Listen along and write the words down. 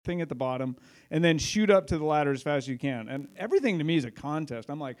thing at the bottom, and then shoot up to the ladder as fast as you can. And everything to me is a contest.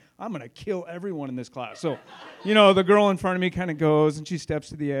 I'm like, I'm going to kill everyone in this class. So, the girl in front of me kind of goes, and she steps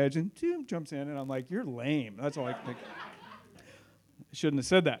to the edge and jumps in, and I'm like, you're lame. That's all I can think. I shouldn't have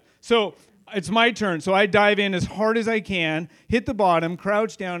said that. So it's my turn. So I dive in as hard as I can, hit the bottom,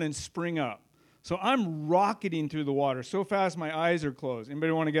 crouch down, and spring up. So I'm rocketing through the water so fast my eyes are closed.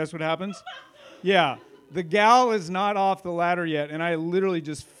 Anybody want to guess what happens? Yeah. The gal is not off the ladder yet, and I literally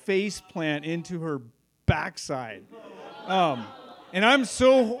just face plant into her backside. And I'm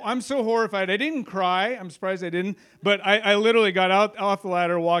so horrified. I didn't cry. I'm surprised I didn't. But I literally got out off the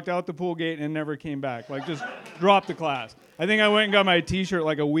ladder, walked out the pool gate, and never came back. Like, just dropped the class. I think I went and got my T-shirt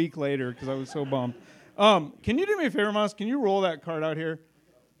like a week later because I was so bummed. Can you do me a favor, Moss? Can you roll that card out here?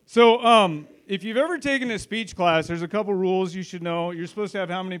 So if you've ever taken a speech class, there's a couple rules you should know. You're supposed to have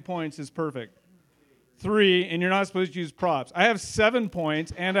how many points is perfect? 3, and you're not supposed to use props. I have 7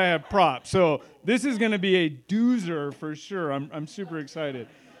 points, and I have props. So this is going to be a doozer for sure. I'm super excited.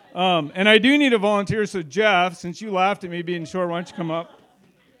 And I do need a volunteer. So Jeff, since you laughed at me being short, why don't you come up?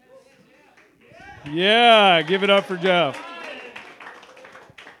 Yeah, give it up for Jeff.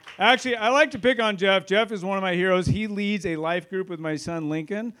 Actually, I like to pick on Jeff. Jeff is one of my heroes. He leads a life group with my son,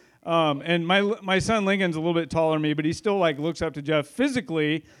 Lincoln. And my son, Lincoln's a little bit taller than me, but he still looks up to Jeff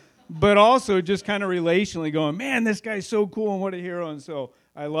physically, but also just kind of relationally going, man, this guy's so cool and what a hero. And so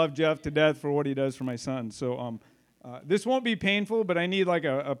I love Jeff to death for what he does for my son. So this won't be painful, but I need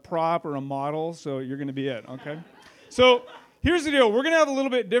a prop or a model, so you're going to be it, okay? So here's the deal. We're going to have a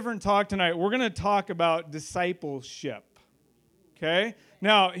little bit different talk tonight. We're going to talk about discipleship, okay?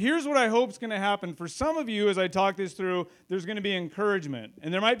 Now, here's what I hope is going to happen. For some of you, as I talk this through, there's going to be encouragement,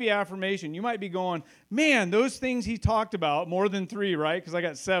 and there might be affirmation. You might be going, man, those things he talked about, more than 3, right? Because I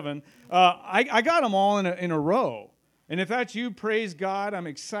got 7. I got them all in a row. And if that's you, praise God. I'm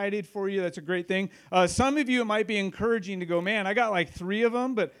excited for you. That's a great thing. Some of you, it might be encouraging to go, man, I got 3 of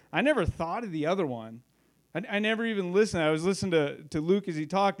them, but I never thought of the other one. I never even listened. I was listening to Luke as he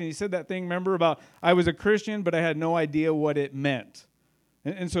talked, and he said that thing, remember, about I was a Christian, but I had no idea what it meant.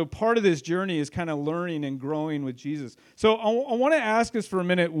 And so part of this journey is kind of learning and growing with Jesus. So I want to ask us for a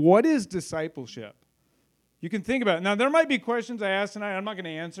minute, what is discipleship? You can think about it. Now, there might be questions I ask tonight I'm not going to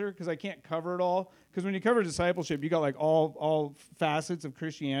answer because I can't cover it all. Because when you cover discipleship, you got all facets of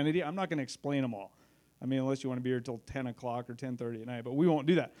Christianity. I'm not going to explain them all. I mean, unless you want to be here till 10 o'clock or 10:30 at night, but we won't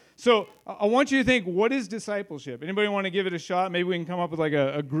do that. So I want you to think, what is discipleship? Anybody want to give it a shot? Maybe we can come up with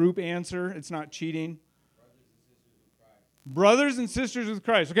a group answer. It's not cheating. Brothers and sisters with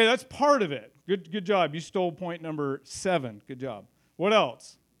Christ. Okay, that's part of it. Good job. You stole point number 7. Good job. What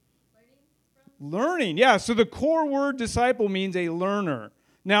else? Learning. Yeah, so the core word disciple means a learner.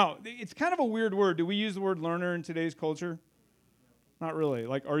 Now, it's kind of a weird word. Do we use the word learner in today's culture? Not really.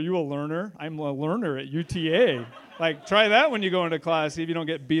 Are you a learner? I'm a learner at UTA. Try that when you go into class, see if you don't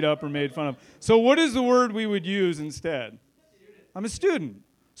get beat up or made fun of. So what is the word we would use instead? I'm a student.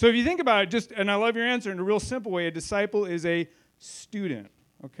 So if you think about it, and I love your answer in a real simple way, a disciple is a student,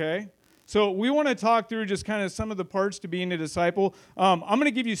 okay? So we want to talk through just kind of some of the parts to being a disciple. I'm going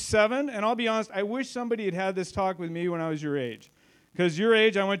to give you 7, and I'll be honest, I wish somebody had had this talk with me when I was your age. Because your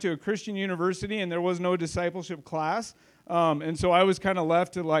age, I went to a Christian university, and there was no discipleship class. And so I was kind of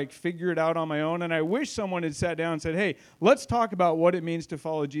left to figure it out on my own. And I wish someone had sat down and said, hey, let's talk about what it means to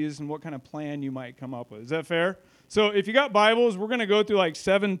follow Jesus and what kind of plan you might come up with. Is that fair? So if you got Bibles, we're going to go through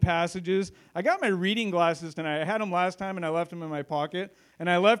 7 passages. I got my reading glasses tonight. I had them last time, and I left them in my pocket. And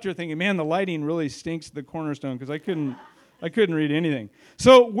I left here thinking, man, the lighting really stinks at the Cornerstone because I couldn't read anything.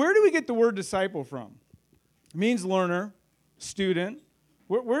 So where do we get the word disciple from? It means learner, student.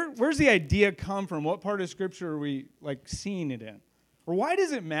 Where's the idea come from? What part of Scripture are we seeing it in? Or why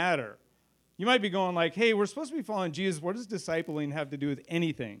does it matter? You might be going hey, we're supposed to be following Jesus. What does discipling have to do with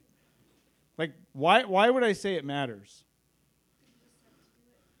anything? Why would I say it matters?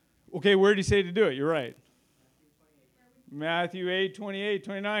 Okay, where did he say to do it? You're right. Matthew 8, 28,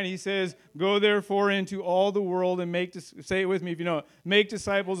 29, he says, go therefore into all the world and say it with me if you know it, make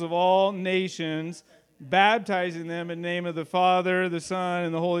disciples of all nations, baptizing them in the name of the Father, the Son,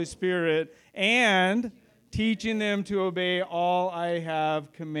 and the Holy Spirit, and teaching them to obey all I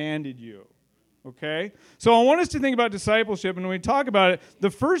have commanded you. Okay? So I want us to think about discipleship, and when we talk about it,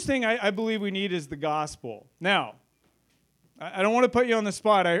 the first thing I believe we need is the gospel. Now, I don't want to put you on the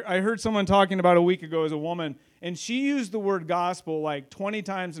spot. I heard someone talking about a week ago as a woman, and she used the word gospel 20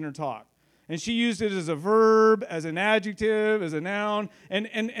 times in her talk. And she used it as a verb, as an adjective, as a noun. And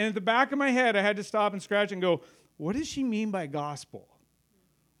at the back of my head, I had to stop and scratch and go, what does she mean by gospel?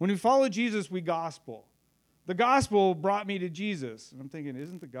 When we follow Jesus, we gospel. The gospel brought me to Jesus. And I'm thinking,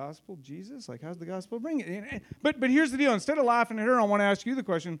 isn't the gospel Jesus? Like, how's the gospel bring it? But here's the deal. Instead of laughing at her, I want to ask you the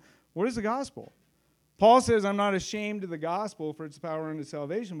question, what is the gospel? Paul says, I'm not ashamed of the gospel for its power unto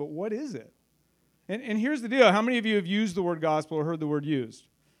salvation, but what is it? And here's the deal. How many of you have used the word gospel or heard the word used?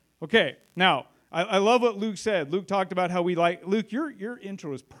 Okay, now, I love what Luke said. Luke talked about how we like, Luke, your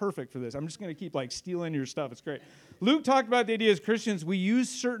intro is perfect for this. I'm just going to keep like stealing your stuff. It's great. Luke talked about the idea as Christians, we use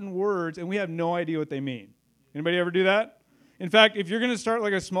certain words and we have no idea what they mean. Anybody ever do that? In fact, if you're going to start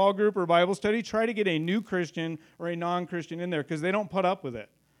like a small group or Bible study, try to get a new Christian or a non-Christian in there because they don't put up with it.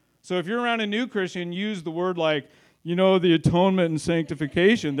 So if you're around a new Christian, use the word like, the atonement and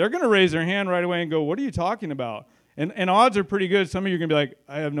sanctification. They're going to raise their hand right away and go, what are you talking about? And odds are pretty good. Some of you are going to be like,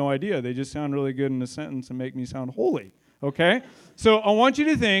 I have no idea. They just sound really good in a sentence and make me sound holy. Okay? So I want you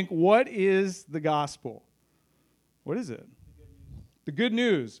to think, what is the gospel? What is it? The good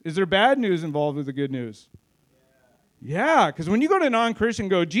news. Is there bad news involved with the good news? Yeah, because when you go to a non-Christian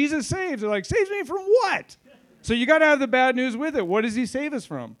go, Jesus saves, they're like, saves me from what? So you got to have the bad news with it. What does he save us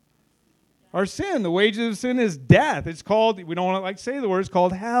from? Our sin. The wages of sin is death. It's called, we don't want to say the word, it's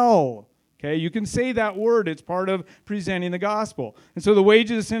called hell. Okay, you can say that word. It's part of presenting the gospel. And so the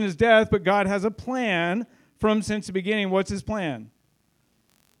wages of sin is death, but God has a plan from since the beginning. What's his plan?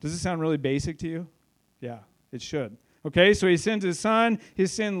 Does it sound really basic to you? Yeah, it should. Okay, so he sends his son.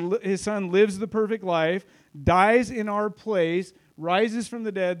 His son lives the perfect life, dies in our place, rises from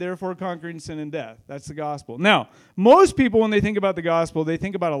the dead, therefore conquering sin and death. That's the gospel. Now, most people, when they think about the gospel, they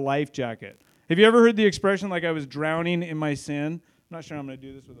think about a life jacket. Have you ever heard the expression like I was drowning in my sin? I'm not sure I'm going to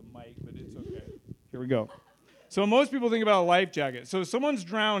do this with a mic, but it's okay. Here we go. So most people think about a life jacket. So someone's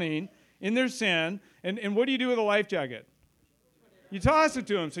drowning in their sin, and what do you do with a life jacket? You toss it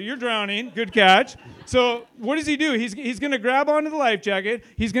to him. So you're drowning. Good catch. So what does he do? He's going to grab onto the life jacket.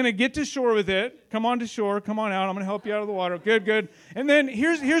 He's going to get to shore with it. Come on to shore. Come on out. I'm going to help you out of the water. Good, good. And then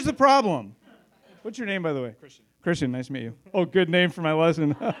here's the problem. What's your name, by the way? Christian. Christian, nice to meet you. Oh, good name for my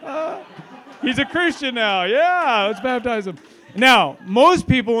lesson. He's a Christian now. Yeah, let's baptize him. Now, most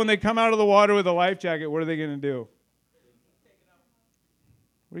people, when they come out of the water with a life jacket, what are they going to do?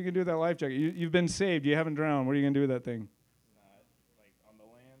 What are you going to do with that life jacket? You've been saved. You haven't drowned. What are you going to do with that thing?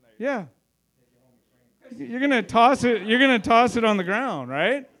 Yeah. You're going to toss it. You're going to toss it on the ground,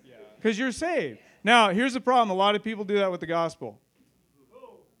 right? Yeah. Because you're saved. Now, here's the problem. A lot of people do that with the gospel.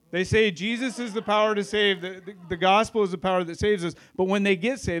 They say Jesus is the power to save. The gospel is the power that saves us. But when they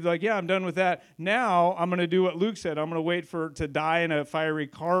get saved, they're like, yeah, I'm done with that. Now I'm going to do what Luke said. I'm going to wait to die in a fiery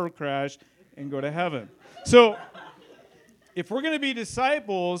car crash and go to heaven. So if we're going to be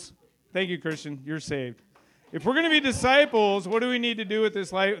disciples, thank you, Christian, you're saved. If we're going to be disciples, what do we need to do with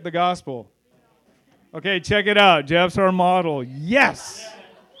this life, the gospel? Okay, check it out. Jeff's our model. Yes.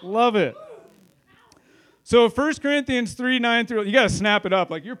 Love it. So 1 Corinthians 3, 9 through, you got to snap it up.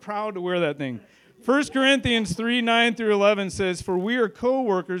 Like you're proud to wear that thing. 1 Corinthians 3, 9 through 11 says, for we are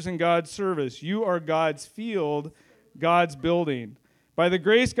co-workers in God's service. You are God's field, God's building. By the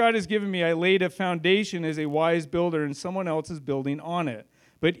grace God has given me, I laid a foundation as a wise builder, and someone else is building on it.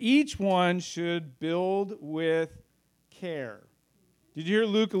 But each one should build with care. Did you hear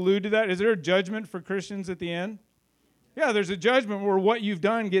Luke allude to that? Is there a judgment for Christians at the end? Yeah, there's a judgment where what you've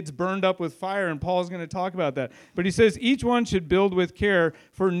done gets burned up with fire, and Paul's going to talk about that. But he says each one should build with care,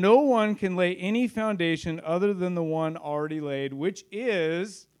 for no one can lay any foundation other than the one already laid, which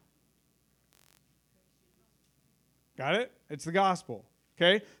is, got it? It's the gospel.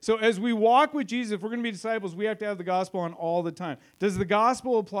 Okay? So as we walk with Jesus, if we're going to be disciples, we have to have the gospel on all the time. Does the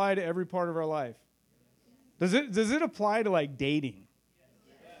gospel apply to every part of our life? Does it apply to like dating?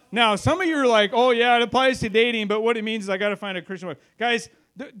 Now, some of you are like, oh, yeah, it applies to dating, but what it means is I got to find a Christian wife. Guys,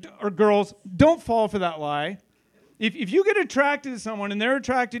 or girls, don't fall for that lie. If you get attracted to someone and they're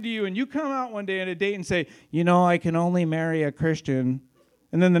attracted to you and you come out one day at a date and say, I can only marry a Christian,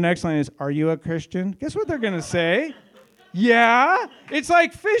 and then the next line is, are you a Christian? Guess what they're going to say? Yeah. It's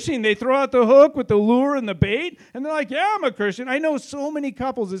like fishing. They throw out the hook with the lure and the bait, and they're like, yeah, I'm a Christian. I know so many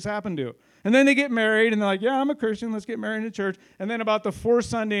couples this happened to. And then they get married, and they're like, yeah, I'm a Christian. Let's get married in the church. And then about the fourth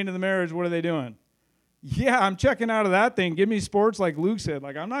Sunday into the marriage, what are they doing? Yeah, I'm checking out of that thing. Give me sports like Luke said.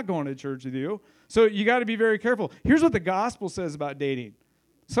 Like, I'm not going to church with you. So you got to be very careful. Here's what the gospel says about dating.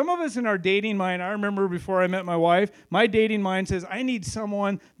 Some of us in our dating mind, I remember before I met my wife, my dating mind says, I need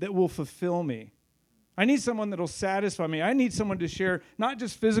someone that will fulfill me. I need someone that will satisfy me. I need someone to share not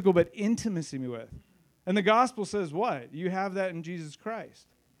just physical, but intimacy with. And the gospel says what? You have that in Jesus Christ.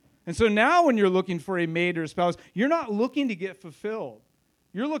 And so now when you're looking for a mate or a spouse, you're not looking to get fulfilled.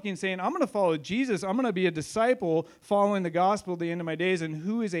 You're looking saying, I'm going to follow Jesus. I'm going to be a disciple following the gospel at the end of my days, and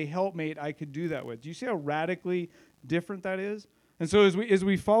who is a helpmate I could do that with? Do you see how radically different that is? And so as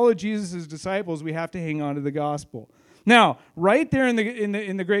we follow Jesus as disciples, we have to hang on to the gospel. Now, right there in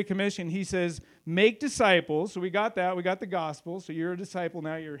the Great Commission, he says, make disciples. So we got that. We got the gospel. So you're a disciple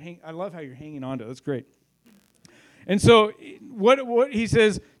now. I love how you're hanging on to it. That's great. And so what he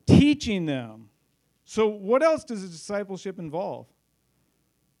says, teaching them. So what else does a discipleship involve?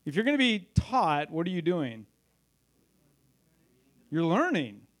 If you're going to be taught, what are you doing? You're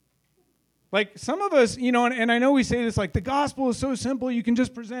learning. Like some of us, and I know we say this, like the gospel is so simple, you can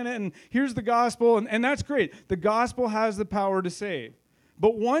just present it, and here's the gospel, and that's great. The gospel has the power to save.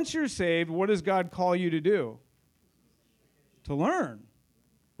 But once you're saved, what does God call you to do? To learn,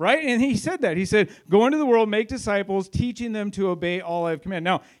 right? And he said that. He said, go into the world, make disciples, teaching them to obey all I have commanded.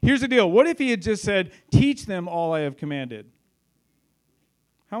 Now, here's the deal. What if he had just said, teach them all I have commanded?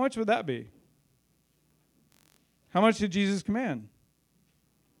 How much would that be? How much did Jesus command?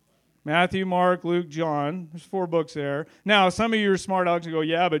 Matthew, Mark, Luke, John. There's 4 books there. Now, some of you are smart Alex and go,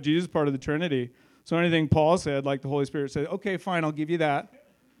 yeah, but Jesus is part of the Trinity. So anything Paul said, like the Holy Spirit said, okay, fine, I'll give you that.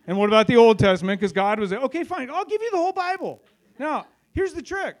 And what about the Old Testament? Because God was like, okay, fine, I'll give you the whole Bible. Now, here's the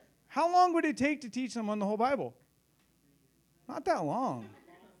trick. How long would it take to teach someone the whole Bible? Not that long.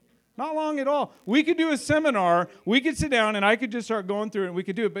 Not long at all. We could do a seminar. We could sit down, and I could just start going through it, and we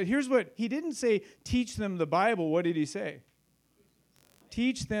could do it. But here's what. He didn't say, teach them the Bible. What did he say?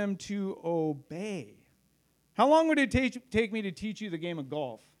 Teach them to obey. How long would it take me to teach you the game of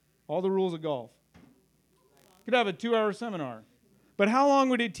golf? All the rules of golf. Could have a 2-hour seminar. But how long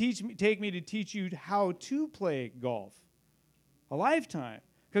would it take me to teach you how to play golf? A lifetime.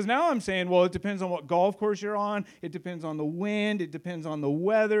 Because now I'm saying, well, it depends on what golf course you're on. It depends on the wind. It depends on the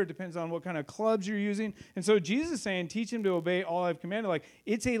weather. It depends on what kind of clubs you're using. And so Jesus is saying, teach him to obey all I've commanded. Like,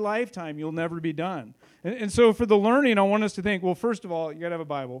 it's a lifetime. You'll never be done. And so for the learning, I want us to think, well, first of all, you got to have a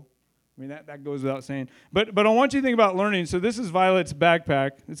Bible. I mean, that goes without saying. But I want you to think about learning. So this is Violet's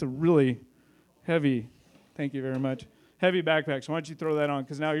backpack. It's a really heavy, thank you very much, heavy backpack. So why don't you throw that on,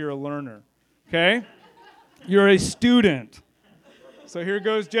 because now you're a learner, okay? You're a student. So here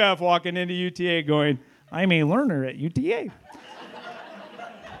goes Jeff walking into UTA going, I'm a learner at UTA.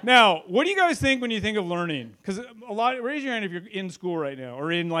 Now, what do you guys think when you think of learning? Because raise your hand if you're in school right now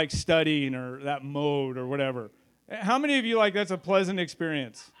or in like studying or that mode or whatever. How many of you like that's a pleasant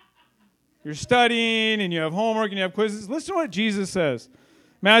experience? You're studying and you have homework and you have quizzes. Listen to what Jesus says.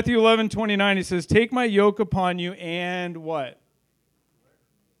 Matthew 11:29, he says, take my yoke upon you and what?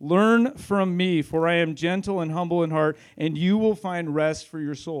 Learn from me, for I am gentle and humble in heart, and you will find rest for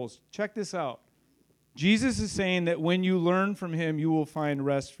your souls. Check this out. Jesus is saying that when you learn from him, you will find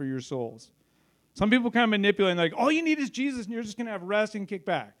rest for your souls. Some people kind of manipulate, like, all you need is Jesus, and you're just going to have rest and kick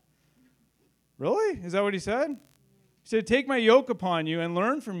back. Really? Is that what he said? He said, take my yoke upon you and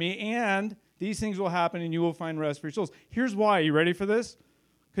learn from me, and these things will happen, and you will find rest for your souls. Here's why. You ready for this?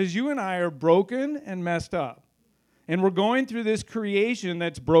 Because you and I are broken and messed up. And we're going through this creation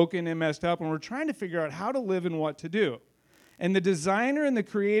that's broken and messed up, and we're trying to figure out how to live and what to do. And the designer and the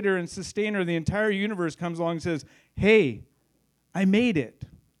creator and sustainer of the entire universe comes along and says, hey, I made it.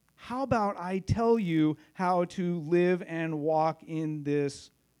 How about I tell you how to live and walk in this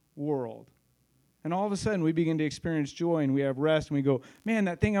world? And all of a sudden, we begin to experience joy, and we have rest, and we go, man,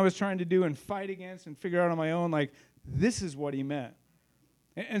 that thing I was trying to do and fight against and figure out on my own, like, this is what he meant.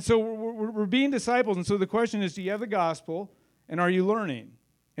 And so we're being disciples, and so the question is, do you have the gospel, and are you learning?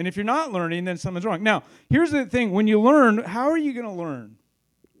 And if you're not learning, then something's wrong. Now, here's the thing. When you learn, how are you going to learn?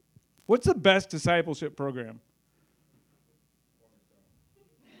 What's the best discipleship program?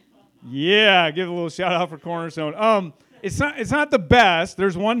 Yeah, give a little shout out for Cornerstone. It's not the best.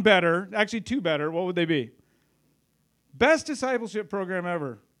 There's one better, actually 2 better. What would they be? Best discipleship program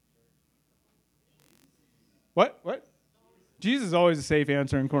ever. What? Jesus is always a safe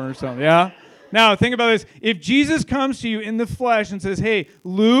answer in Cornerstone, yeah? Now, think about this. If Jesus comes to you in the flesh and says, hey,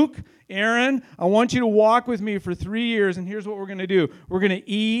 Luke, Aaron, I want you to walk with me for 3 years, and here's what we're going to do. We're going to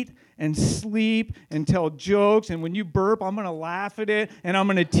eat and sleep and tell jokes, and when you burp, I'm going to laugh at it, and I'm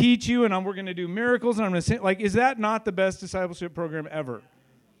going to teach you, and we're going to do miracles, and I'm going to sing. Like, is that not the best discipleship program ever?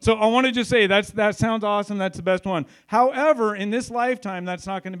 So I want to just say that sounds awesome. That's the best one. However, in this lifetime, that's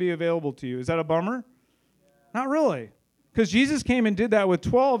not going to be available to you. Is that a bummer? Not really. Because Jesus came and did that with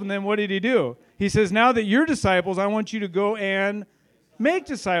 12, and then what did he do? He says, now that you're disciples, I want you to go and make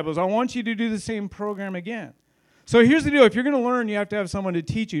disciples. I want you to do the same program again. So here's the deal. If you're going to learn, you have to have someone to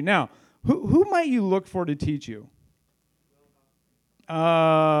teach you. Now, who might you look for to teach you?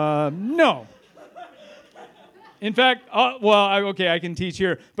 No. In fact, I can teach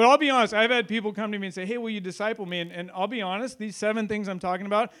here. But I'll be honest, I've had people come to me and say, hey, will you disciple me? And I'll be honest, these 7 things I'm talking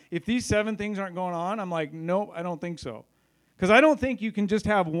about, if these 7 things aren't going on, I'm like, nope, I don't think so. Because I don't think you can just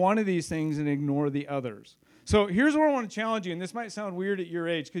have one of these things and ignore the others. So here's where I want to challenge you, and this might sound weird at your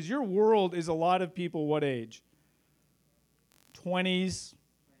age, because your world is a lot of people what age? 20s,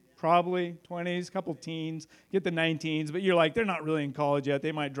 probably 20s, couple teens, get the 19s, but you're like, they're not really in college yet,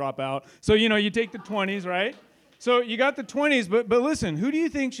 they might drop out. So, you take the 20s, right? So you got the 20s, but listen, who do you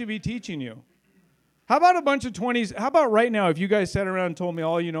think should be teaching you? How about a bunch of 20s? How about right now if you guys sat around and told me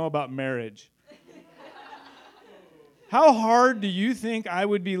all you know about marriage? How hard do you think I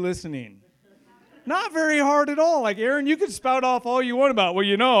would be listening? Not very hard at all. Like, Aaron, you could spout off all you want about,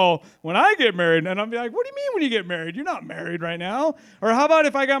 when I get married, and I'll be like, what do you mean when you get married? You're not married right now. Or how about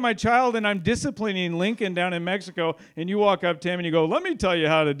if I got my child and I'm disciplining Lincoln down in Mexico, and you walk up, Tim, and you go, let me tell you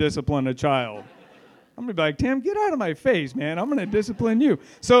how to discipline a child. I'm going to be like, Tim, get out of my face, man. I'm going to discipline you.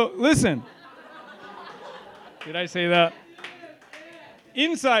 So, listen. Did I say that?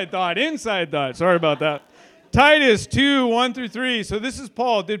 Inside thought. Sorry about that. Titus 2, 1 through 3. So this is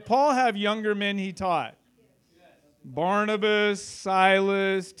Paul. Did Paul have younger men he taught? Barnabas,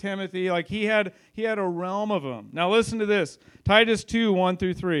 Silas, Timothy. Like he had a realm of them. Now listen to this. Titus 2, 1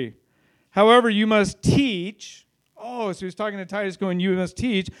 through 3. However, you must teach. Oh, so he's talking to Titus going, you must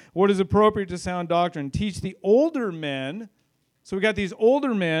teach what is appropriate to sound doctrine. Teach the older men. So we got these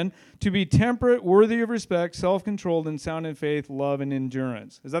older men to be temperate, worthy of respect, self-controlled, and sound in faith, love, and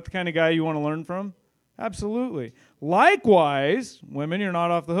endurance. Is that the kind of guy you want to learn from? Absolutely. Likewise, women, you're not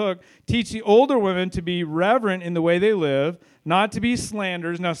off the hook. Teach the older women to be reverent in the way they live, not to be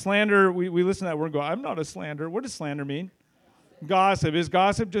slanderers. Now, slander, we listen to that word and go, I'm not a slanderer. What does slander mean? Gossip. Is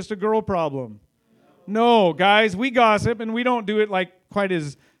gossip just a girl problem? No, guys, we gossip, and we don't do it like quite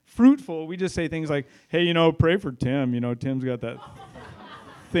as fruitful. We just say things like, hey, pray for Tim. Tim's got that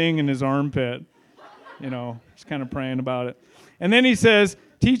thing in his armpit. Just kind of praying about it. And then he says,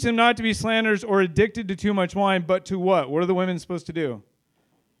 teach them not to be slanderers or addicted to too much wine, but to what? What are the women supposed to do?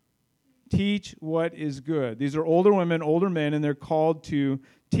 Teach what is good. These are older women, older men, and they're called to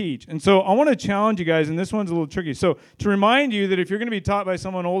teach. And so I want to challenge you guys, and this one's a little tricky. So to remind you that if you're going to be taught by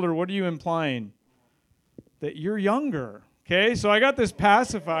someone older, what are you implying? That you're younger. Okay, so I got this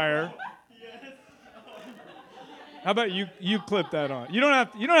pacifier. How about you clip that on? You don't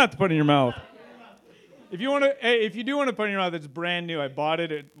have to put it in your mouth. If you do want to put it in your mouth, it's brand new. I bought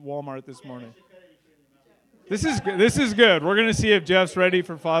it at Walmart this morning. This is good. We're going to see if Jeff's ready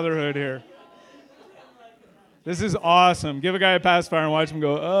for fatherhood here. This is awesome. Give a guy a pacifier and watch him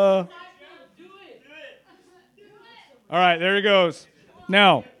go, All right, there he goes.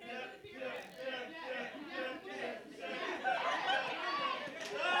 Now,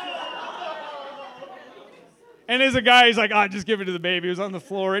 and as a guy, he's like, just give it to the baby. It was on the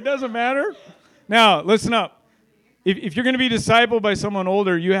floor. It doesn't matter. Now, listen up. If you're going to be discipled by someone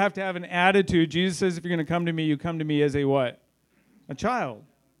older, you have to have an attitude. Jesus says, if you're going to come to me, you come to me as a what? A child.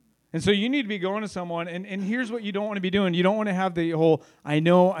 And so you need to be going to someone, and here's what you don't want to be doing. You don't want to have the whole, I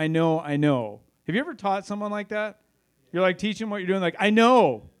know. Have you ever taught someone like that? You're like, teach them what you're doing. Like, I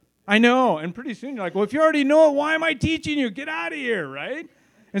know. And pretty soon you're like, well, if you already know it, why am I teaching you? Get out of here, right?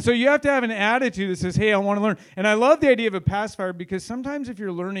 And so you have to have an attitude that says, hey, I want to learn. And I love the idea of a pacifier because sometimes if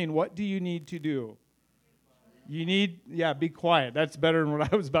you're learning, what do you need to do? You need, be quiet. That's better than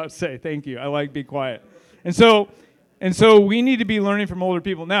what I was about to say. Thank you. I like be quiet. And so we need to be learning from older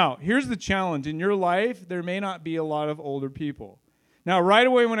people. Now, here's the challenge. In your life, there may not be a lot of older people. Now, right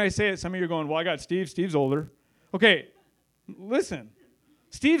away when I say it, some of you are going, well, I got Steve. Steve's older. Okay, listen.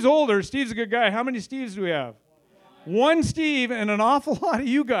 Steve's older. Steve's a good guy. How many Steves do we have? One Steve and an awful lot of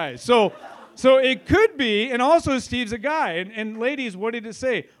you guys. So it could be, and also Steve's a guy. And ladies, what did it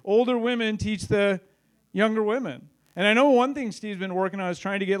say? Older women teach the younger women. And I know one thing Steve's been working on is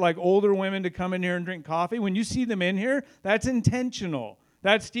trying to get like older women to come in here and drink coffee. When you see them in here, that's intentional.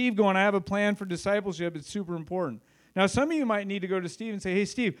 That's Steve going, I have a plan for discipleship. It's super important. Now, some of you might need to go to Steve and say, hey,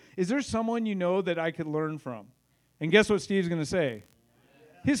 Steve, is there someone you know that I could learn from? And guess what Steve's going to say?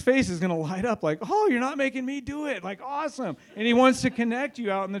 His face is going to light up like, oh, you're not making me do it. Like, awesome. And he wants to connect you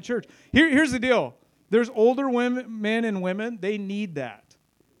out in the church. Here's the deal. There's older men and women. They need that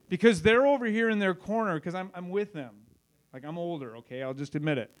because they're over here in their corner because I'm with them. Like, I'm older, okay? I'll just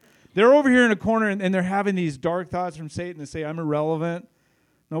admit it. They're over here in a corner, and they're having these dark thoughts from Satan that say, I'm irrelevant.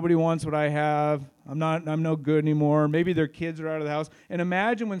 Nobody wants what I have. I'm no good anymore. Maybe their kids are out of the house. And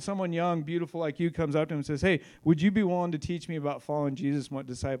imagine when someone young, beautiful like you comes up to them and says, hey, would you be willing to teach me about following Jesus and what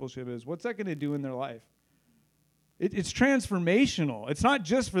discipleship is? What's that going to do in their life? It's transformational. It's not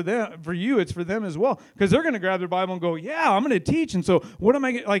just for them, for you, it's for them as well. Because they're going to grab their Bible and go, yeah, I'm going to teach. And so what am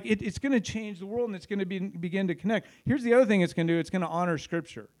I going to, like, it's going to change the world and it's going to begin to connect. Here's the other thing it's going to do. It's going to honor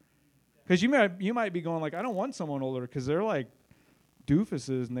Scripture. Because you might be going like, I don't want someone older because they're like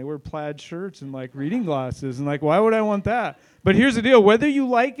doofuses and they wear plaid shirts and like reading glasses. And like, why would I want that? But here's the deal. Whether you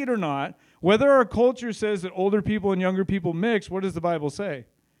like it or not, whether our culture says that older people and younger people mix, what does the Bible say?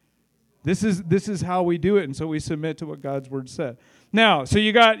 This is how we do it, and so we submit to what God's word said. Now, so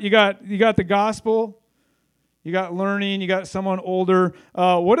you got the gospel, you got learning, you got someone older.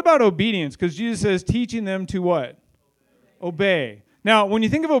 What about obedience? Because Jesus says teaching them to what? Obey. Now, when you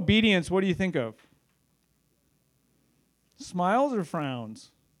think of obedience, what do you think of? Smiles or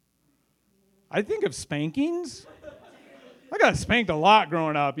frowns? I think of spankings. I got spanked a lot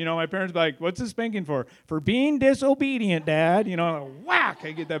growing up. You know, my parents would be like, what's this spanking for? For being disobedient, Dad. You know, like, whack.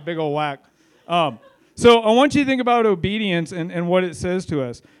 I get that big old whack. So I want you to think about obedience and what it says to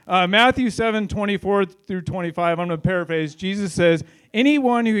us. Matthew 7:24 through 25, I'm going to paraphrase. Jesus says,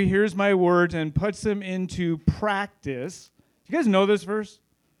 anyone who hears my words and puts them into practice. You guys know this verse?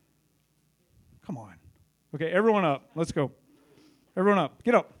 Come on. Okay, everyone up. Let's go. Everyone up.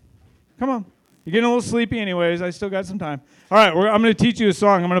 Get up. Come on. You're getting a little sleepy anyways. I still got some time. All right, I'm going to teach you a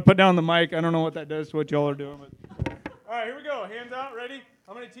song. I'm going to put down the mic. I don't know what that does to what y'all are doing. But all right, here we go. Hands out. Ready?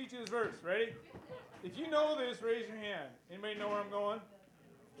 I'm going to teach you this verse. Ready? If you know this, raise your hand. Anybody know where I'm going?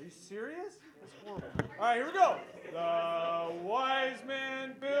 Are you serious? That's horrible. All right, here we go. The wise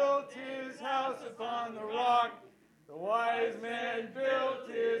man built his house upon the rock. The wise man built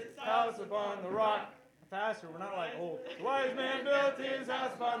his house upon the rock. Faster, we're not like old. The wise man built his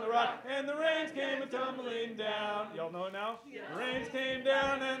house upon the rock, and the rains came tumbling down. Y'all know it now? Yeah. The rains came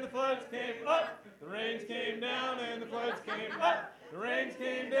down and the floods came up. The rains came down and the floods came up. The rains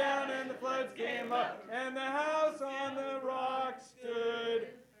came down and the floods came up, and the house on the rock stood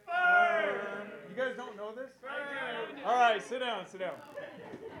firm. You guys don't know this? All right, sit down.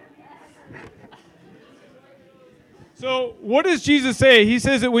 So what does Jesus say? He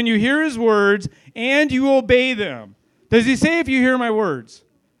says that when you hear his words and you obey them. Does he say if you hear my words?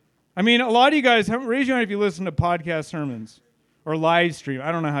 I mean, a lot of you guys, raise your hand if you listen to podcast sermons or live stream.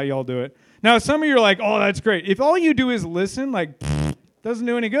 I don't know how y'all do it. Now, some of you are like, oh, that's great. If all you do is listen, like, doesn't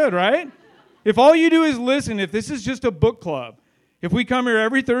do any good, right? If all you do is listen, if this is just a book club, if we come here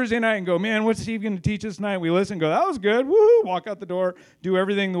every Thursday night and go, man, what's Steve going to teach us tonight? We listen and go, that was good. Woohoo, walk out the door, do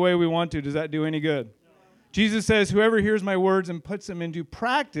everything the way we want to. Does that do any good? Jesus says, whoever hears my words and puts them into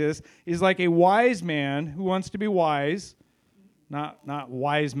practice is like a wise man who wants to be wise, not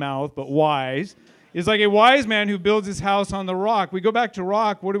wise mouth, but wise, is like a wise man who builds his house on the rock. We go back to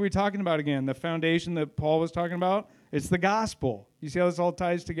rock. What are we talking about again? The foundation that Paul was talking about? It's the gospel. You see how this all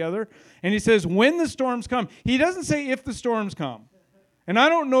ties together? And he says, when the storms come. He doesn't say if the storms come. And I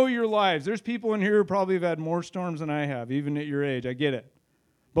don't know your lives. There's people in here who probably have had more storms than I have, even at your age. I get it.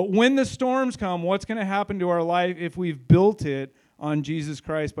 But when the storms come, what's going to happen to our life if we've built it on Jesus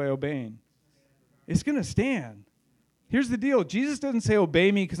Christ by obeying? It's going to stand. Here's the deal. Jesus doesn't say, obey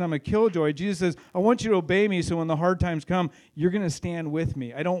me because I'm a killjoy. Jesus says, I want you to obey me so when the hard times come, you're going to stand with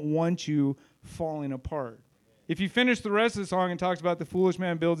me. I don't want you falling apart. If you finish the rest of the song, it talks about the foolish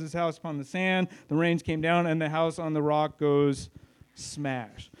man builds his house upon the sand, the rains came down, and the house on the rock goes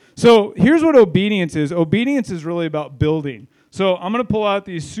smash. So here's what obedience is. Obedience is really about building. So I'm going to pull out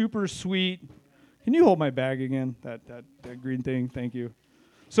these super sweet, can you hold my bag again? That green thing, thank you.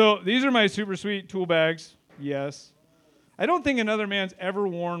 So these are my super sweet tool bags, yes. I don't think another man's ever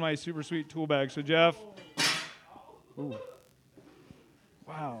worn my super sweet tool bag. So Jeff, ooh.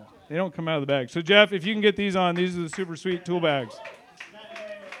 Wow, they don't come out of the bag. So Jeff, if you can get these on, these are the super sweet tool bags.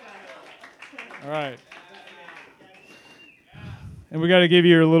 All right. And we got to give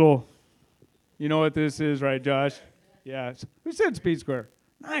you your little, you know what this is, right, Josh? Yeah. Who said Speed Square?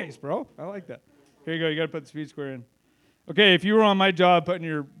 Nice, bro. I like that. Here you go. You got to put the Speed Square in. Okay, if you were on my job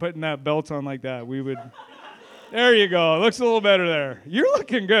putting that belt on like that, we would. There you go. It looks a little better there. You're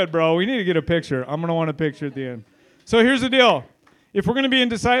looking good, bro. We need to get a picture. I'm going to want a picture at the end. So here's the deal. If we're going to be in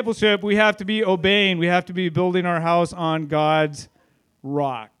discipleship, we have to be obeying. We have to be building our house on God's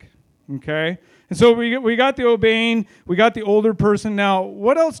rock. Okay? And so we got the obeying. We got the older person. Now,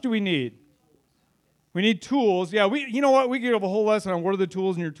 what else do we need? We need tools. Yeah, you know what? We could have a whole lesson on what are the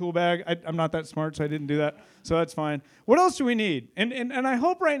tools in your tool bag. I'm not that smart, so I didn't do that. So that's fine. What else do we need? And I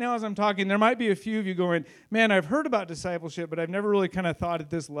hope right now as I'm talking, there might be a few of you going, man, I've heard about discipleship, but I've never really kind of thought at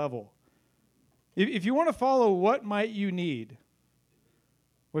this level. If you want to follow, what might you need?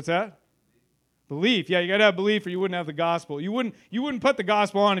 What's that? Belief. Yeah, you got to have belief or you wouldn't have the gospel. You wouldn't put the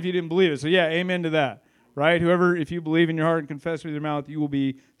gospel on if you didn't believe it. So yeah, amen to that. right? Whoever, if you believe in your heart and confess with your mouth, you will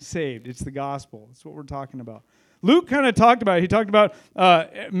be saved. It's the gospel. That's what we're talking about. Luke kind of talked about it. He talked about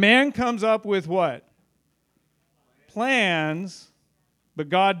man comes up with what? Plans, but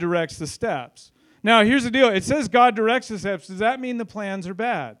God directs the steps. Now, here's the deal. It says God directs the steps. Does that mean the plans are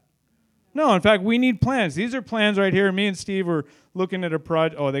bad? No, in fact, we need plans. These are plans right here. Me and Steve were looking at a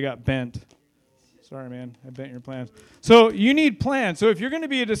project. Oh, they got bent. Sorry, man. I bent your plans. So you need plans. So if you're going to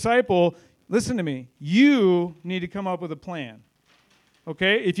be a disciple, listen to me. You need to come up with a plan.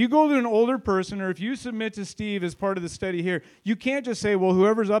 Okay? If you go to an older person or if you submit to Steve as part of the study here, you can't just say, well,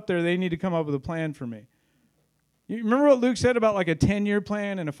 whoever's up there, they need to come up with a plan for me. You remember what Luke said about like a 10-year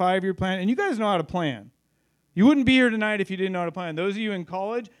plan and a 5-year plan? And you guys know how to plan. You wouldn't be here tonight if you didn't know how to plan. Those of you in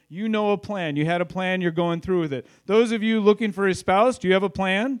college, you know a plan. You had a plan. You're going through with it. Those of you looking for a spouse, do you have a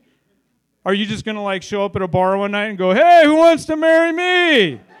plan? Are you just going to like show up at a bar one night and go, hey, who wants to marry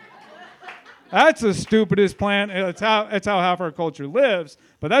me? That's the stupidest plan. It's how half our culture lives,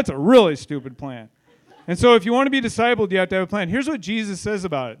 but that's a really stupid plan. And so if you want to be discipled, you have to have a plan. Here's what Jesus says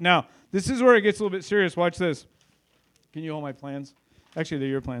about it. Now, this is where it gets a little bit serious. Watch this. Can you hold my plans? Actually, they're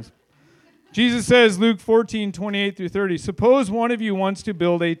your plans. Jesus says, Luke 14:28 through 30, suppose one of you wants to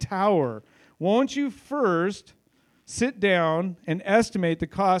build a tower. Won't you first sit down and estimate the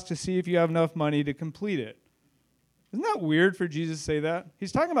cost to see if you have enough money to complete it? Isn't that weird for Jesus to say that?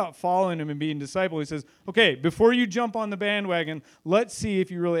 He's talking about following him and being disciple. He says, okay, before you jump on the bandwagon, let's see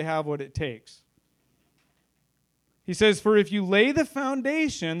if you really have what it takes. He says, for if you lay the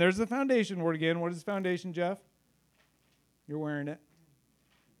foundation, there's the foundation word again. What is foundation, Jeff? You're wearing it.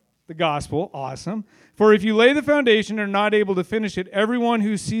 The gospel, awesome. For if you lay the foundation and are not able to finish it, everyone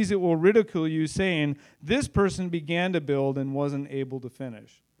who sees it will ridicule you, saying, this person began to build and wasn't able to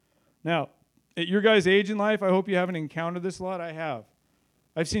finish. Now, at your guys' age in life, I hope you haven't encountered this a lot. I have.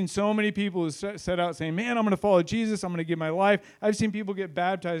 I've seen so many people who set out saying, man, I'm going to follow Jesus. I'm going to give my life. I've seen people get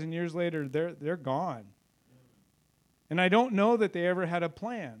baptized, and years later, they're gone. And I don't know that they ever had a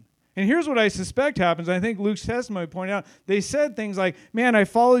plan. And here's what I suspect happens. I think Luke's testimony pointed out. They said things like, man, I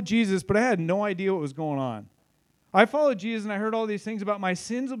followed Jesus, but I had no idea what was going on. I followed Jesus, and I heard all these things about my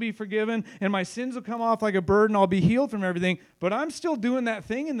sins will be forgiven, and my sins will come off like a bird, and I'll be healed from everything. But I'm still doing that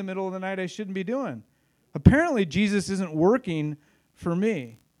thing in the middle of the night I shouldn't be doing. Apparently, Jesus isn't working for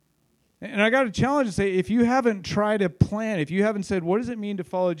me. And I got to challenge and say, if you haven't tried a plan, if you haven't said, what does it mean to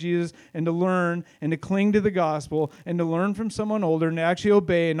follow Jesus and to learn and to cling to the gospel and to learn from someone older and to actually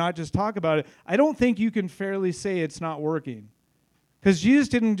obey and not just talk about it, I don't think you can fairly say it's not working. Because Jesus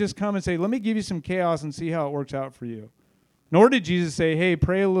didn't just come and say, let me give you some chaos and see how it works out for you. Nor did Jesus say, hey,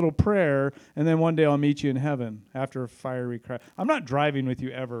 pray a little prayer, and then one day I'll meet you in heaven after a fiery cry. I'm not driving with you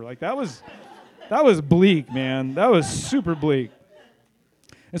ever. Like, that was bleak, man. That was super bleak.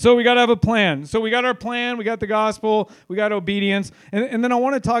 And so we got to have a plan. So we got our plan, we got the gospel, we got obedience. And then I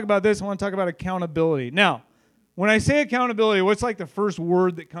want to talk about this. I want to talk about accountability. Now, when I say accountability, what's like the first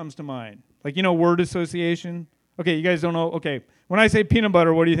word that comes to mind? Like, you know, word association? Okay, you guys don't know. Okay, when I say peanut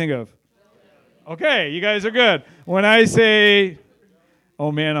butter, what do you think of? Okay, you guys are good. When I say,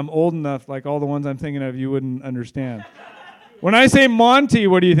 oh man, I'm old enough, like all the ones I'm thinking of, you wouldn't understand. When I say Monty,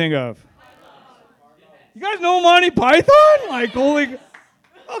 what do you think of? You guys know Monty Python? Like, holy...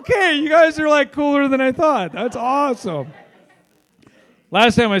 Okay, you guys are like cooler than I thought. That's awesome.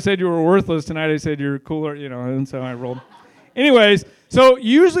 Last time I said you were worthless. Tonight I said you're cooler, you know, and so I rolled. Anyways, so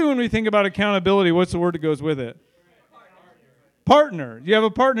usually when we think about accountability, what's the word that goes with it? Partner. You have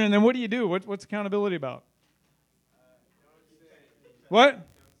a partner, and then what do you do? What's accountability about? What?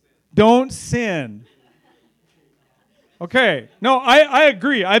 Don't sin. Okay. No, I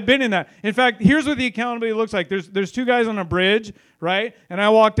agree. I've been in that. In fact, here's what the accountability looks like. There's two guys on a bridge, right? And I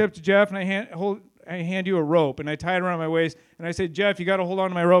walked up to Jeff, and I hand you a rope, and I tie it around my waist, and I said, Jeff, you got to hold on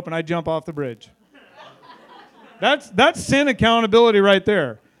to my rope, and I jump off the bridge. That's sin accountability right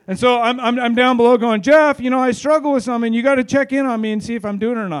there. And so I'm down below going, Jeff, you know, I struggle with something. You got to check in on me and see if I'm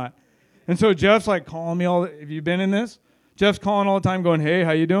doing it or not. And so Jeff's like calling me have you been in this? Jeff's calling all the time going, hey,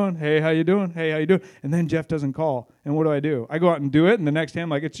 how you doing? Hey, how you doing? Hey, how you doing? And then Jeff doesn't call. And what do? I go out and do it, and the next day I'm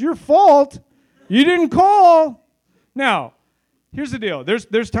like, it's your fault. You didn't call. Now, here's the deal.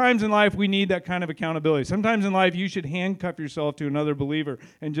 There's times in life we need that kind of accountability. Sometimes in life you should handcuff yourself to another believer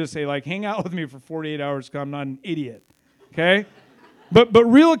and just say, like, hang out with me for 48 hours because I'm not an idiot. Okay? But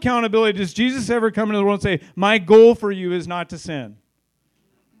real accountability, does Jesus ever come into the world and say, my goal for you is not to sin?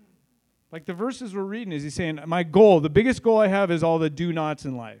 Like the verses we're reading, is he saying, my goal, the biggest goal I have is all the do-nots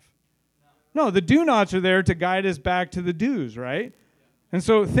in life? No, the do-nots are there to guide us back to the do's, right? And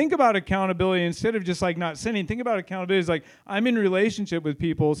so think about accountability instead of just like not sinning. Think about accountability as like I'm in relationship with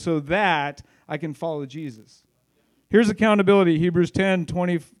people so that I can follow Jesus. Here's accountability, Hebrews 10,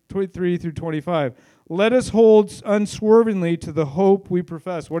 23 through 25. Let us hold unswervingly to the hope we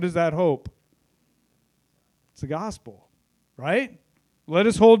profess. What is that hope? It's the gospel, right? Let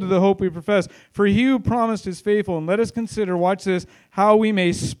us hold to the hope we profess. For he who promised is faithful, and let us consider, watch this, how we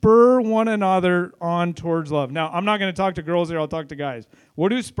may spur one another on towards love. Now, I'm not going to talk to girls here, I'll talk to guys. What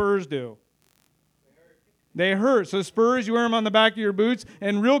do spurs do? They hurt. So spurs, you wear them on the back of your boots,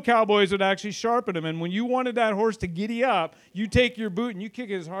 and real cowboys would actually sharpen them. And when you wanted that horse to giddy up, you take your boot and you kick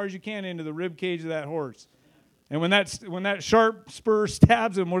it as hard as you can into the rib cage of that horse. And when that sharp spur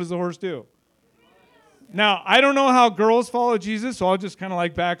stabs him, what does the horse do? Now, I don't know how girls follow Jesus, so I'll just kind of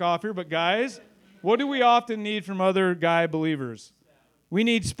like back off here. But guys, what do we often need from other guy believers? We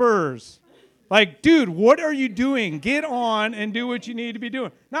need spurs. Like, dude, what are you doing? Get on and do what you need to be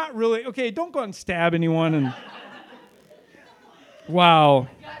doing. Not really. Okay, don't go out and stab anyone. And wow.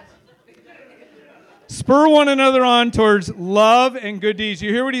 Spur one another on towards love and good deeds. You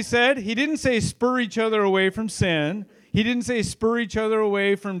hear what he said? He didn't say spur each other away from sin. He didn't say spur each other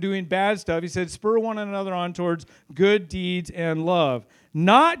away from doing bad stuff. He said spur one another on towards good deeds and love.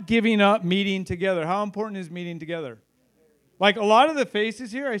 Not giving up meeting together. How important is meeting together? Like a lot of the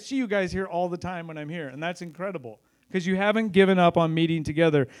faces here, I see you guys here all the time when I'm here, and that's incredible because you haven't given up on meeting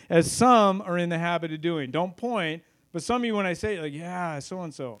together, as some are in the habit of doing. Don't point, but some of you, when I say, like, yeah,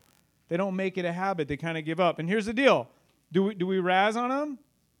 so-and-so, they don't make it a habit. They kind of give up. And here's the deal. Do we razz on them?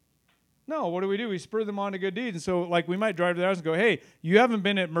 No, what do? We spur them on to good deeds. And so, like, we might drive to their house and go, hey, you haven't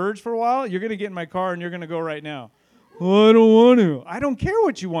been at Merge for a while? You're going to get in my car and you're going to go right now. Well, I don't want to. I don't care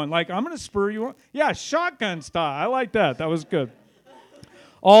what you want. Like, I'm going to spur you on. Yeah, shotgun style. I like that. That was good.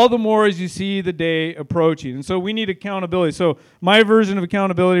 All the more as you see the day approaching. And so we need accountability. So my version of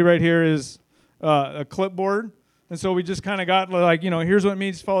accountability right here is a clipboard. And so we just kind of got like, here's what it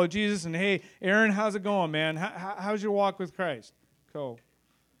means to follow Jesus. And, hey, Aaron, how's it going, man? How's your walk with Christ? Cool.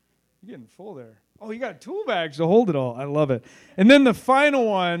 You're getting full there. Oh, you got tool bags to hold it all. I love it. And then the final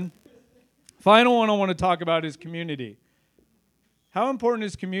one I want to talk about is community. How important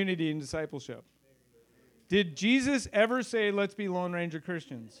is community in discipleship? Did Jesus ever say, let's be Lone Ranger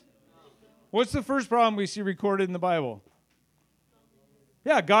Christians? What's the first problem we see recorded in the Bible?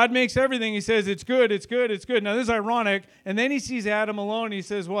 Yeah, God makes everything. He says, it's good, it's good, it's good. Now, this is ironic. And then he sees Adam alone. And he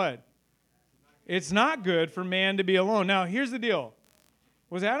says, what? It's not good for man to be alone. Now, here's the deal.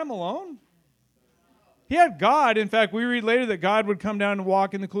 Was Adam alone? He had God. In fact, we read later that God would come down and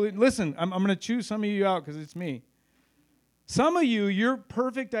walk in the cool. Listen, I'm going to choose some of you out because it's me. Some of you, your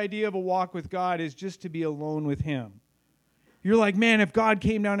perfect idea of a walk with God is just to be alone with him. You're like, man, if God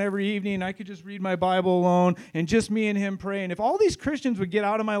came down every evening, I could just read my Bible alone and just me and him pray. And if all these Christians would get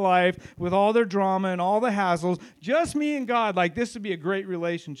out of my life with all their drama and all the hassles, just me and God, like this would be a great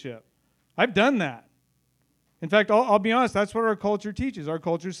relationship. I've done that. In fact, I'll be honest, that's what our culture teaches. Our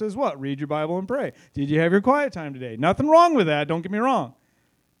culture says what? Read your Bible and pray. Did you have your quiet time today? Nothing wrong with that, don't get me wrong.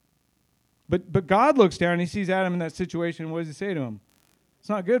 But God looks down and he sees Adam in that situation. What does he say to him? It's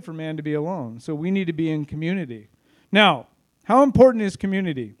not good for man to be alone. So we need to be in community. Now, how important is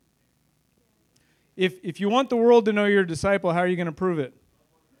community? If you want the world to know you're a disciple, how are you going to prove it?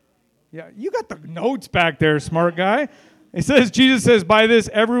 Yeah, you got the notes back there, smart guy. Jesus says, by this,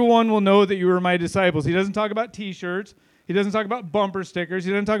 everyone will know that you are my disciples. He doesn't talk about T-shirts. He doesn't talk about bumper stickers.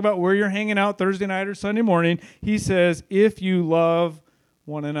 He doesn't talk about where you're hanging out Thursday night or Sunday morning. He says, if you love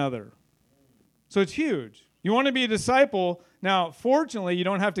one another. So it's huge. You want to be a disciple. Now, fortunately, you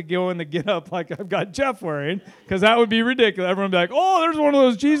don't have to go in the get up like I've got Jeff wearing, because that would be ridiculous. Everyone would be like, oh, there's one of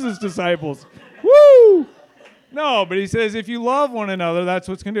those Jesus disciples. Woo! No, but he says, if you love one another, that's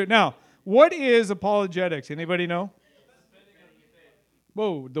what's going to do it. Now, what is apologetics? Anybody know?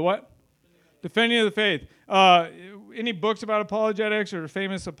 Whoa, the what? Defending of the faith. Any books about apologetics or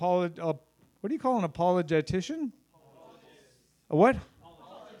famous what do you call an apologetician? A what?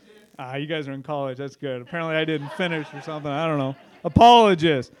 You guys are in college. That's good. Apparently I didn't finish or something. I don't know.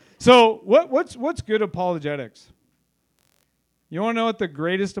 Apologist. So what's good apologetics? You want to know what the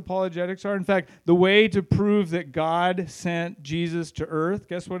greatest apologetics are? In fact, the way to prove that God sent Jesus to earth,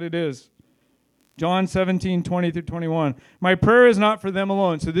 guess what it is? John 17, 20 through 21. My prayer is not for them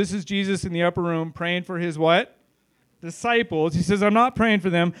alone. So this is Jesus in the upper room praying for his what? Disciples. He says, I'm not praying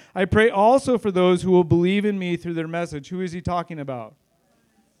for them. I pray also for those who will believe in me through their message. Who is he talking about?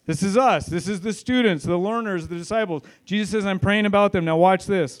 This is us. This is the students, the learners, the disciples. Jesus says, I'm praying about them. Now watch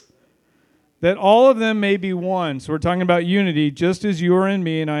this. That all of them may be one. So we're talking about unity, just as you are in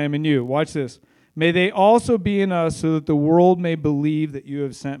me and I am in you. Watch this. May they also be in us so that the world may believe that you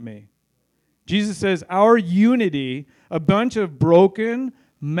have sent me. Jesus says our unity, a bunch of broken,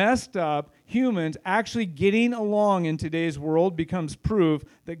 messed up, humans actually getting along in today's world becomes proof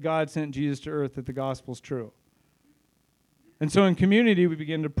that God sent Jesus to earth, that the gospel's true. And so in community, we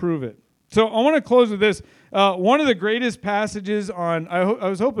begin to prove it. So I want to close with this. One of the greatest passages on, I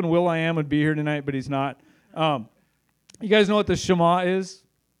was hoping Will.i.am would be here tonight, but he's not. You guys know what the Shema is?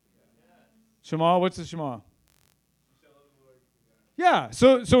 Shema, what's the Shema? Yeah,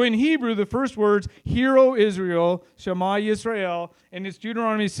 so in Hebrew, the first words, Hear, O Israel, Shema Yisrael, and it's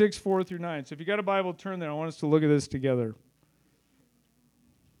Deuteronomy 6, 4 through 9. So if you got a Bible, turn there. I want us to look at this together.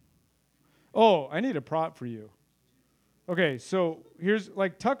 Oh, I need a prop for you. Okay, so here's,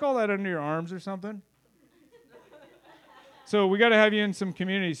 tuck all that under your arms or something. So we got to have you in some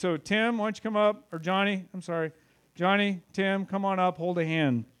community. So Tim, why don't you come up, or Johnny, I'm sorry. Johnny, Tim, come on up, hold a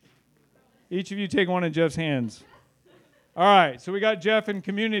hand. Each of you take one of Jeff's hands. All right, so we got Jeff in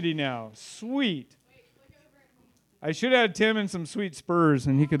community now. Sweet. I should have had Tim in some sweet spurs,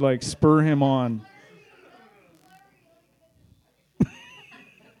 and he could, spur him on.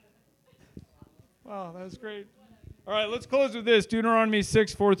 Wow, that was great. All right, let's close with this. Deuteronomy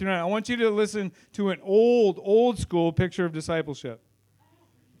 6, 4 through 9. I want you to listen to an old school picture of discipleship.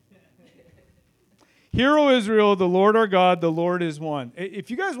 Hear, O Israel, the Lord our God, the Lord is one. If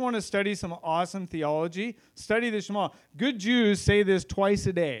you guys want to study some awesome theology, study the Shema. Good Jews say this twice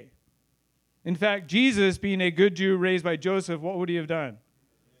a day. In fact, Jesus, being a good Jew raised by Joseph, what would he have done?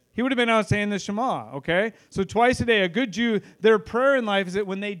 He would have been out saying the Shema, okay? So twice a day, a good Jew, their prayer in life is that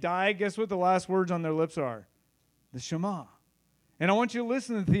when they die, guess what the last words on their lips are? The Shema. And I want you to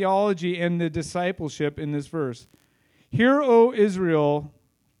listen to the theology and the discipleship in this verse. Hear, O Israel...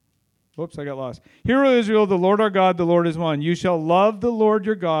 Whoops, I got lost. Hear, O Israel, the Lord our God, the Lord is one. You shall love the Lord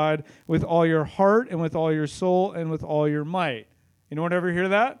your God with all your heart and with all your soul and with all your might. Anyone ever hear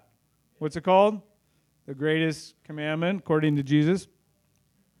that? What's it called? The greatest commandment, according to Jesus.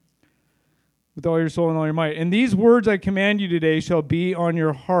 With all your soul and all your might. And these words I command you today shall be on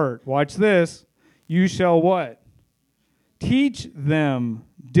your heart. Watch this. You shall what? Teach them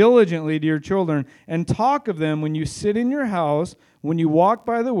diligently to your children, and talk of them when you sit in your house, when you walk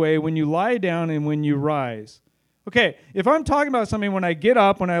by the way, when you lie down, and when you rise. Okay, if I'm talking about something when I get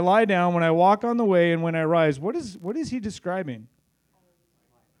up, when I lie down, when I walk on the way, and when I rise, what is he describing?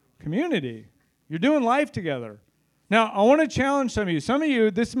 Community. You're doing life together. Now, I want to challenge some of you. Some of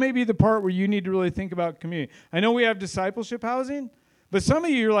you, this may be the part where you need to really think about community. I know we have discipleship housing, but some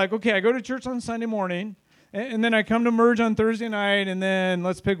of you are like, okay, I go to church on Sunday morning, and then I come to Merge on Thursday night, and then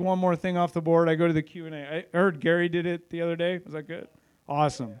let's pick one more thing off the board. I go to the Q&A. I heard Gary did it the other day. Was that good?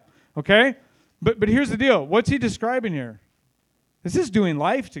 Awesome. Okay? But here's the deal. What's he describing here? This is doing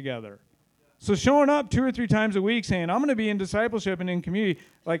life together. So showing up 2 or 3 times a week saying, I'm going to be in discipleship and in community,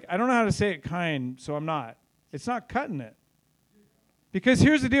 I don't know how to say it kind, so I'm not. It's not cutting it. Because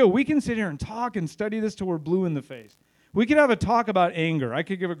here's the deal. We can sit here and talk and study this till we're blue in the face. We could have a talk about anger. I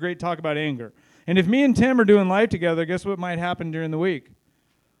could give a great talk about anger. And if me and Tim are doing life together, guess what might happen during the week?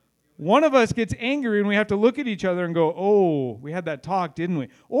 One of us gets angry and we have to look at each other and go, oh, we had that talk, didn't we?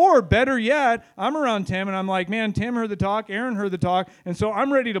 Or better yet, I'm around Tim and I'm like, man, Tim heard the talk, Aaron heard the talk, and so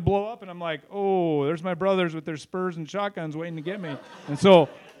I'm ready to blow up and I'm like, oh, there's my brothers with their spurs and shotguns waiting to get me. And so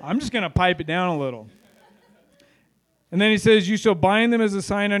I'm just going to pipe it down a little. And then he says, you shall bind them as a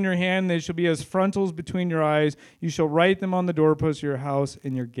sign on your hand. They shall be as frontals between your eyes. You shall write them on the doorposts of your house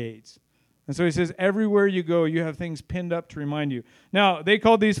and your gates. And so he says, everywhere you go, you have things pinned up to remind you. Now, they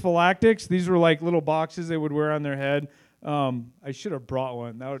called these phylactics. These were like little boxes they would wear on their head. I should have brought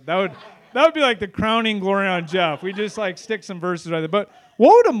one. That would be like the crowning glory on Jeff. We just stick some verses right there. But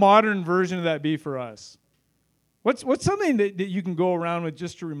what would a modern version of that be for us? What's something that you can go around with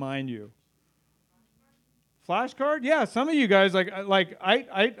just to remind you? Flashcard? Yeah, some of you guys,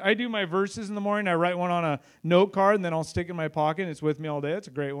 I do my verses in the morning. I write one on a note card, and then I'll stick it in my pocket. It's with me all day. That's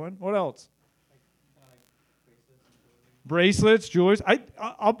a great one. What else? Bracelets, jewelry.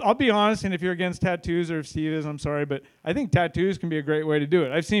 I'll be honest, and if you're against tattoos or if Steve is, I'm sorry, but I think tattoos can be a great way to do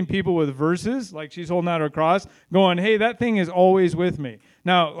it. I've seen people with verses, like she's holding out her cross, going, hey, that thing is always with me.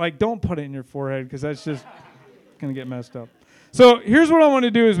 Now, don't put it in your forehead because that's just going to get messed up. So here's what I want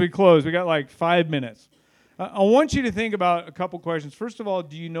to do as we close. We got 5 minutes. I want you to think about a couple questions. First of all,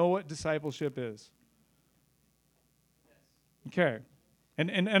 do you know what discipleship is? Okay.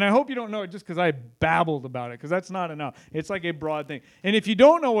 And I hope you don't know it just because I babbled about it, because that's not enough. It's like a broad thing. And if you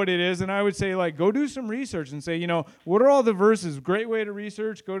don't know what it is, then I would say, go do some research and say, what are all the verses? Great way to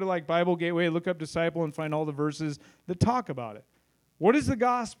research. Go to Bible Gateway, look up disciple, and find all the verses that talk about it. What is the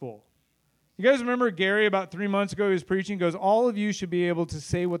gospel? You guys remember Gary about 3 months ago, he was preaching, goes, all of you should be able to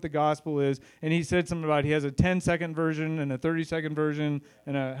say what the gospel is. And he said something about he has a 10-second version and a 30-second version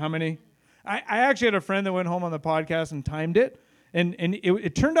and how many? I actually had a friend that went home on the podcast and timed it. And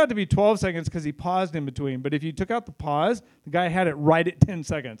it turned out to be 12 seconds because he paused in between. But if you took out the pause, the guy had it right at 10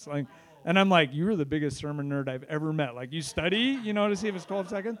 seconds. And I'm like, you're the biggest sermon nerd I've ever met. Like, you study, to see if it's 12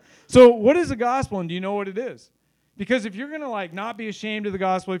 seconds. So what is the gospel, and do you know what it is? Because if you're going to, not be ashamed of the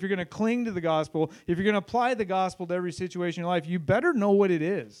gospel, if you're going to cling to the gospel, if you're going to apply the gospel to every situation in your life, you better know what it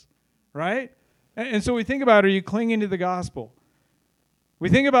is, right? And so we think about, are you clinging to the gospel? We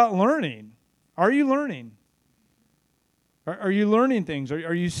think about learning. Are you learning? Are you learning things?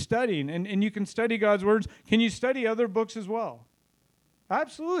 Are you studying? And you can study God's words. Can you study other books as well?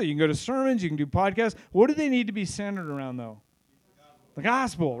 Absolutely. You can go to sermons. You can do podcasts. What do they need to be centered around, though? The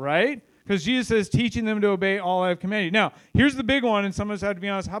gospel, right? Because Jesus says, teaching them to obey all I have commanded you. Now, here's the big one, and some of us have to be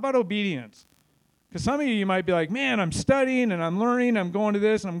honest. How about obedience? Because some of you might be like, man, I'm studying, and I'm learning, I'm going to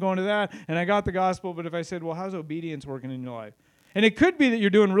this, and I'm going to that, and I got the gospel. But if I said, well, how's obedience working in your life? And it could be that you're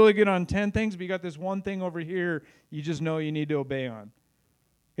doing really good on 10 things, but you got this one thing over here you just know you need to obey on.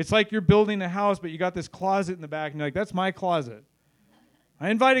 It's like you're building a house, but you got this closet in the back, and you're like, that's my closet. I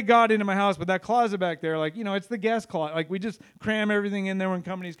invited God into my house, but that closet back there, it's the guest closet. We just cram everything in there when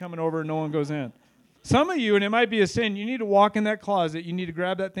company's coming over and no one goes in. Some of you, and it might be a sin, you need to walk in that closet, you need to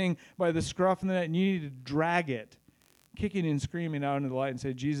grab that thing by the scruff of the neck, and you need to drag it, kicking and screaming out into the light and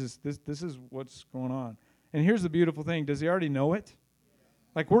say, Jesus, this is what's going on. And here's the beautiful thing. Does he already know it?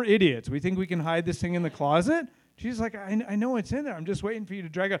 We're idiots. We think we can hide this thing in the closet. Jesus is like, I know it's in there. I'm just waiting for you to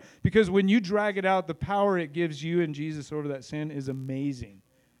drag it out. Because when you drag it out, the power it gives you and Jesus over that sin is amazing.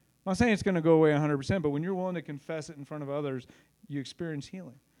 I'm not saying it's going to go away 100%, but when you're willing to confess it in front of others, you experience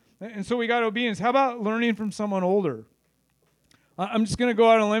healing. And so we got obedience. How about learning from someone older? I'm just going to go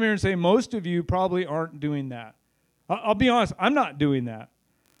out on a limb here and say most of you probably aren't doing that. I'll be honest, I'm not doing that.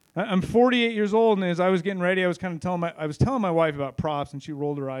 I'm 48 years old, and as I was getting ready, I was telling my wife about props, and she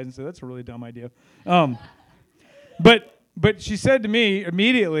rolled her eyes and said, "That's a really dumb idea." But she said to me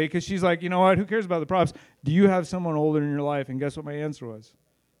immediately, because she's like, you know what? Who cares about the props? Do you have someone older in your life? And guess what my answer was?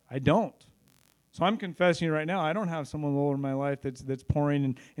 I don't. So I'm confessing right now, I don't have someone older in my life that's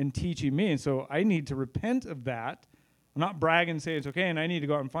pouring and teaching me, and so I need to repent of that. I'm not bragging and say it's okay, and I need to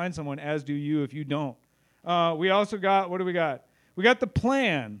go out and find someone, as do you if you don't. We also got, what do we got? We got the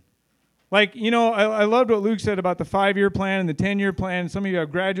plan. I loved what Luke said about the 5-year plan and the 10-year plan. Some of you have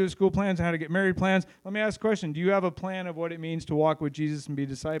graduate school plans and how to get married plans. Let me ask a question. Do you have a plan of what it means to walk with Jesus and be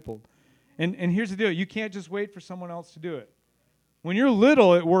discipled? And here's the deal. You can't just wait for someone else to do it. When you're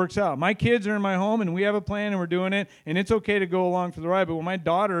little, it works out. My kids are in my home, and we have a plan, and we're doing it, and it's okay to go along for the ride. But when my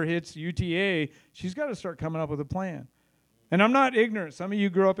daughter hits UTA, she's got to start coming up with a plan. And I'm not ignorant. Some of you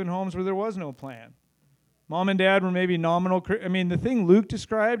grew up in homes where there was no plan. Mom and dad were maybe nominal. The thing Luke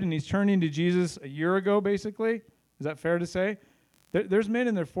described, and he's turning to Jesus a year ago, basically. Is that fair to say? There's men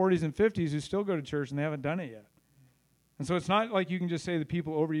in their 40s and 50s who still go to church, and they haven't done it yet. And so it's not like you can just say the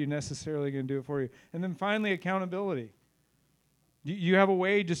people over you necessarily going to do it for you. And then finally, accountability. You have a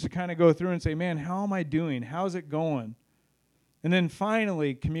way just to kind of go through and say, man, how am I doing? How's it going? And then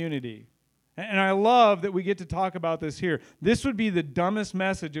finally, community. And I love that we get to talk about this here. This would be the dumbest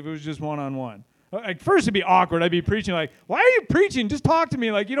message if it was just one-on-one. First, it'd be awkward. I'd be preaching why are you preaching? Just talk to me.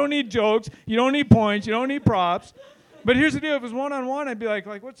 You don't need jokes. You don't need points. You don't need props. But here's the deal. If it was one-on-one, I'd be like,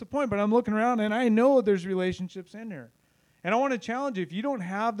 what's the point? But I'm looking around, and I know there's relationships in there. And I want to challenge you. If you don't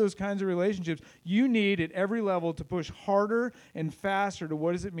have those kinds of relationships, you need at every level to push harder and faster to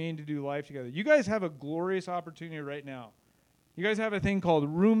what does it mean to do life together. You guys have a glorious opportunity right now. You guys have a thing called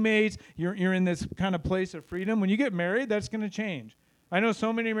roommates. You're in this kind of place of freedom. When you get married, that's going to change. I know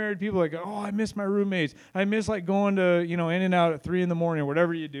so many married people I miss my roommates. I miss going to, In-N-Out at 3 in the morning or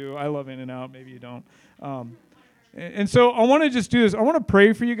whatever you do. I love In-N-Out. Maybe you don't. And so I want to just do this. I want to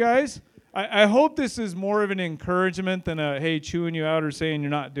pray for you guys. I hope this is more of an encouragement than a, hey, chewing you out or saying you're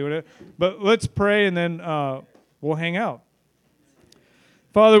not doing it. But let's pray, and then we'll hang out.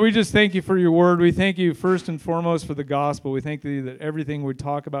 Father, we just thank you for your word. We thank you first and foremost for the gospel. We thank you that everything we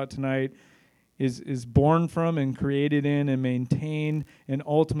talk about tonight is born from and created in and maintained and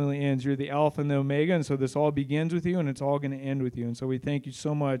ultimately ends. You're the Alpha and the Omega, and so this all begins with you, and it's all going to end with you. And so we thank you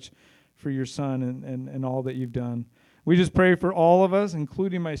so much for your Son and all that you've done. We just pray for all of us,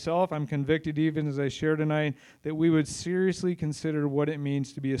 including myself. I'm convicted even as I share tonight that we would seriously consider what it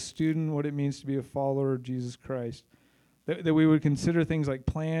means to be a student, what it means to be a follower of Jesus Christ. that we would consider things like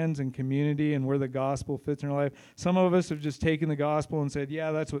plans and community and where the gospel fits in our life. Some of us have just taken the gospel and said,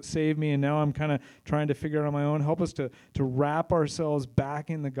 yeah, that's what saved me, and now I'm kind of trying to figure it out on my own. Help us to wrap ourselves back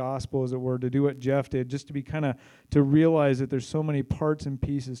in the gospel, as it were, to do what Jeff did, just to be to realize that there's so many parts and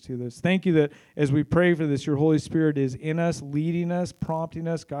pieces to this. Thank you that as we pray for this, your Holy Spirit is in us, leading us, prompting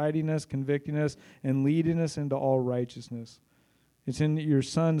us, guiding us, convicting us, and leading us into all righteousness. It's in your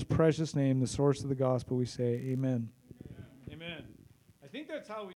Son's precious name, the source of the gospel, we say amen. Amen. I think that's how we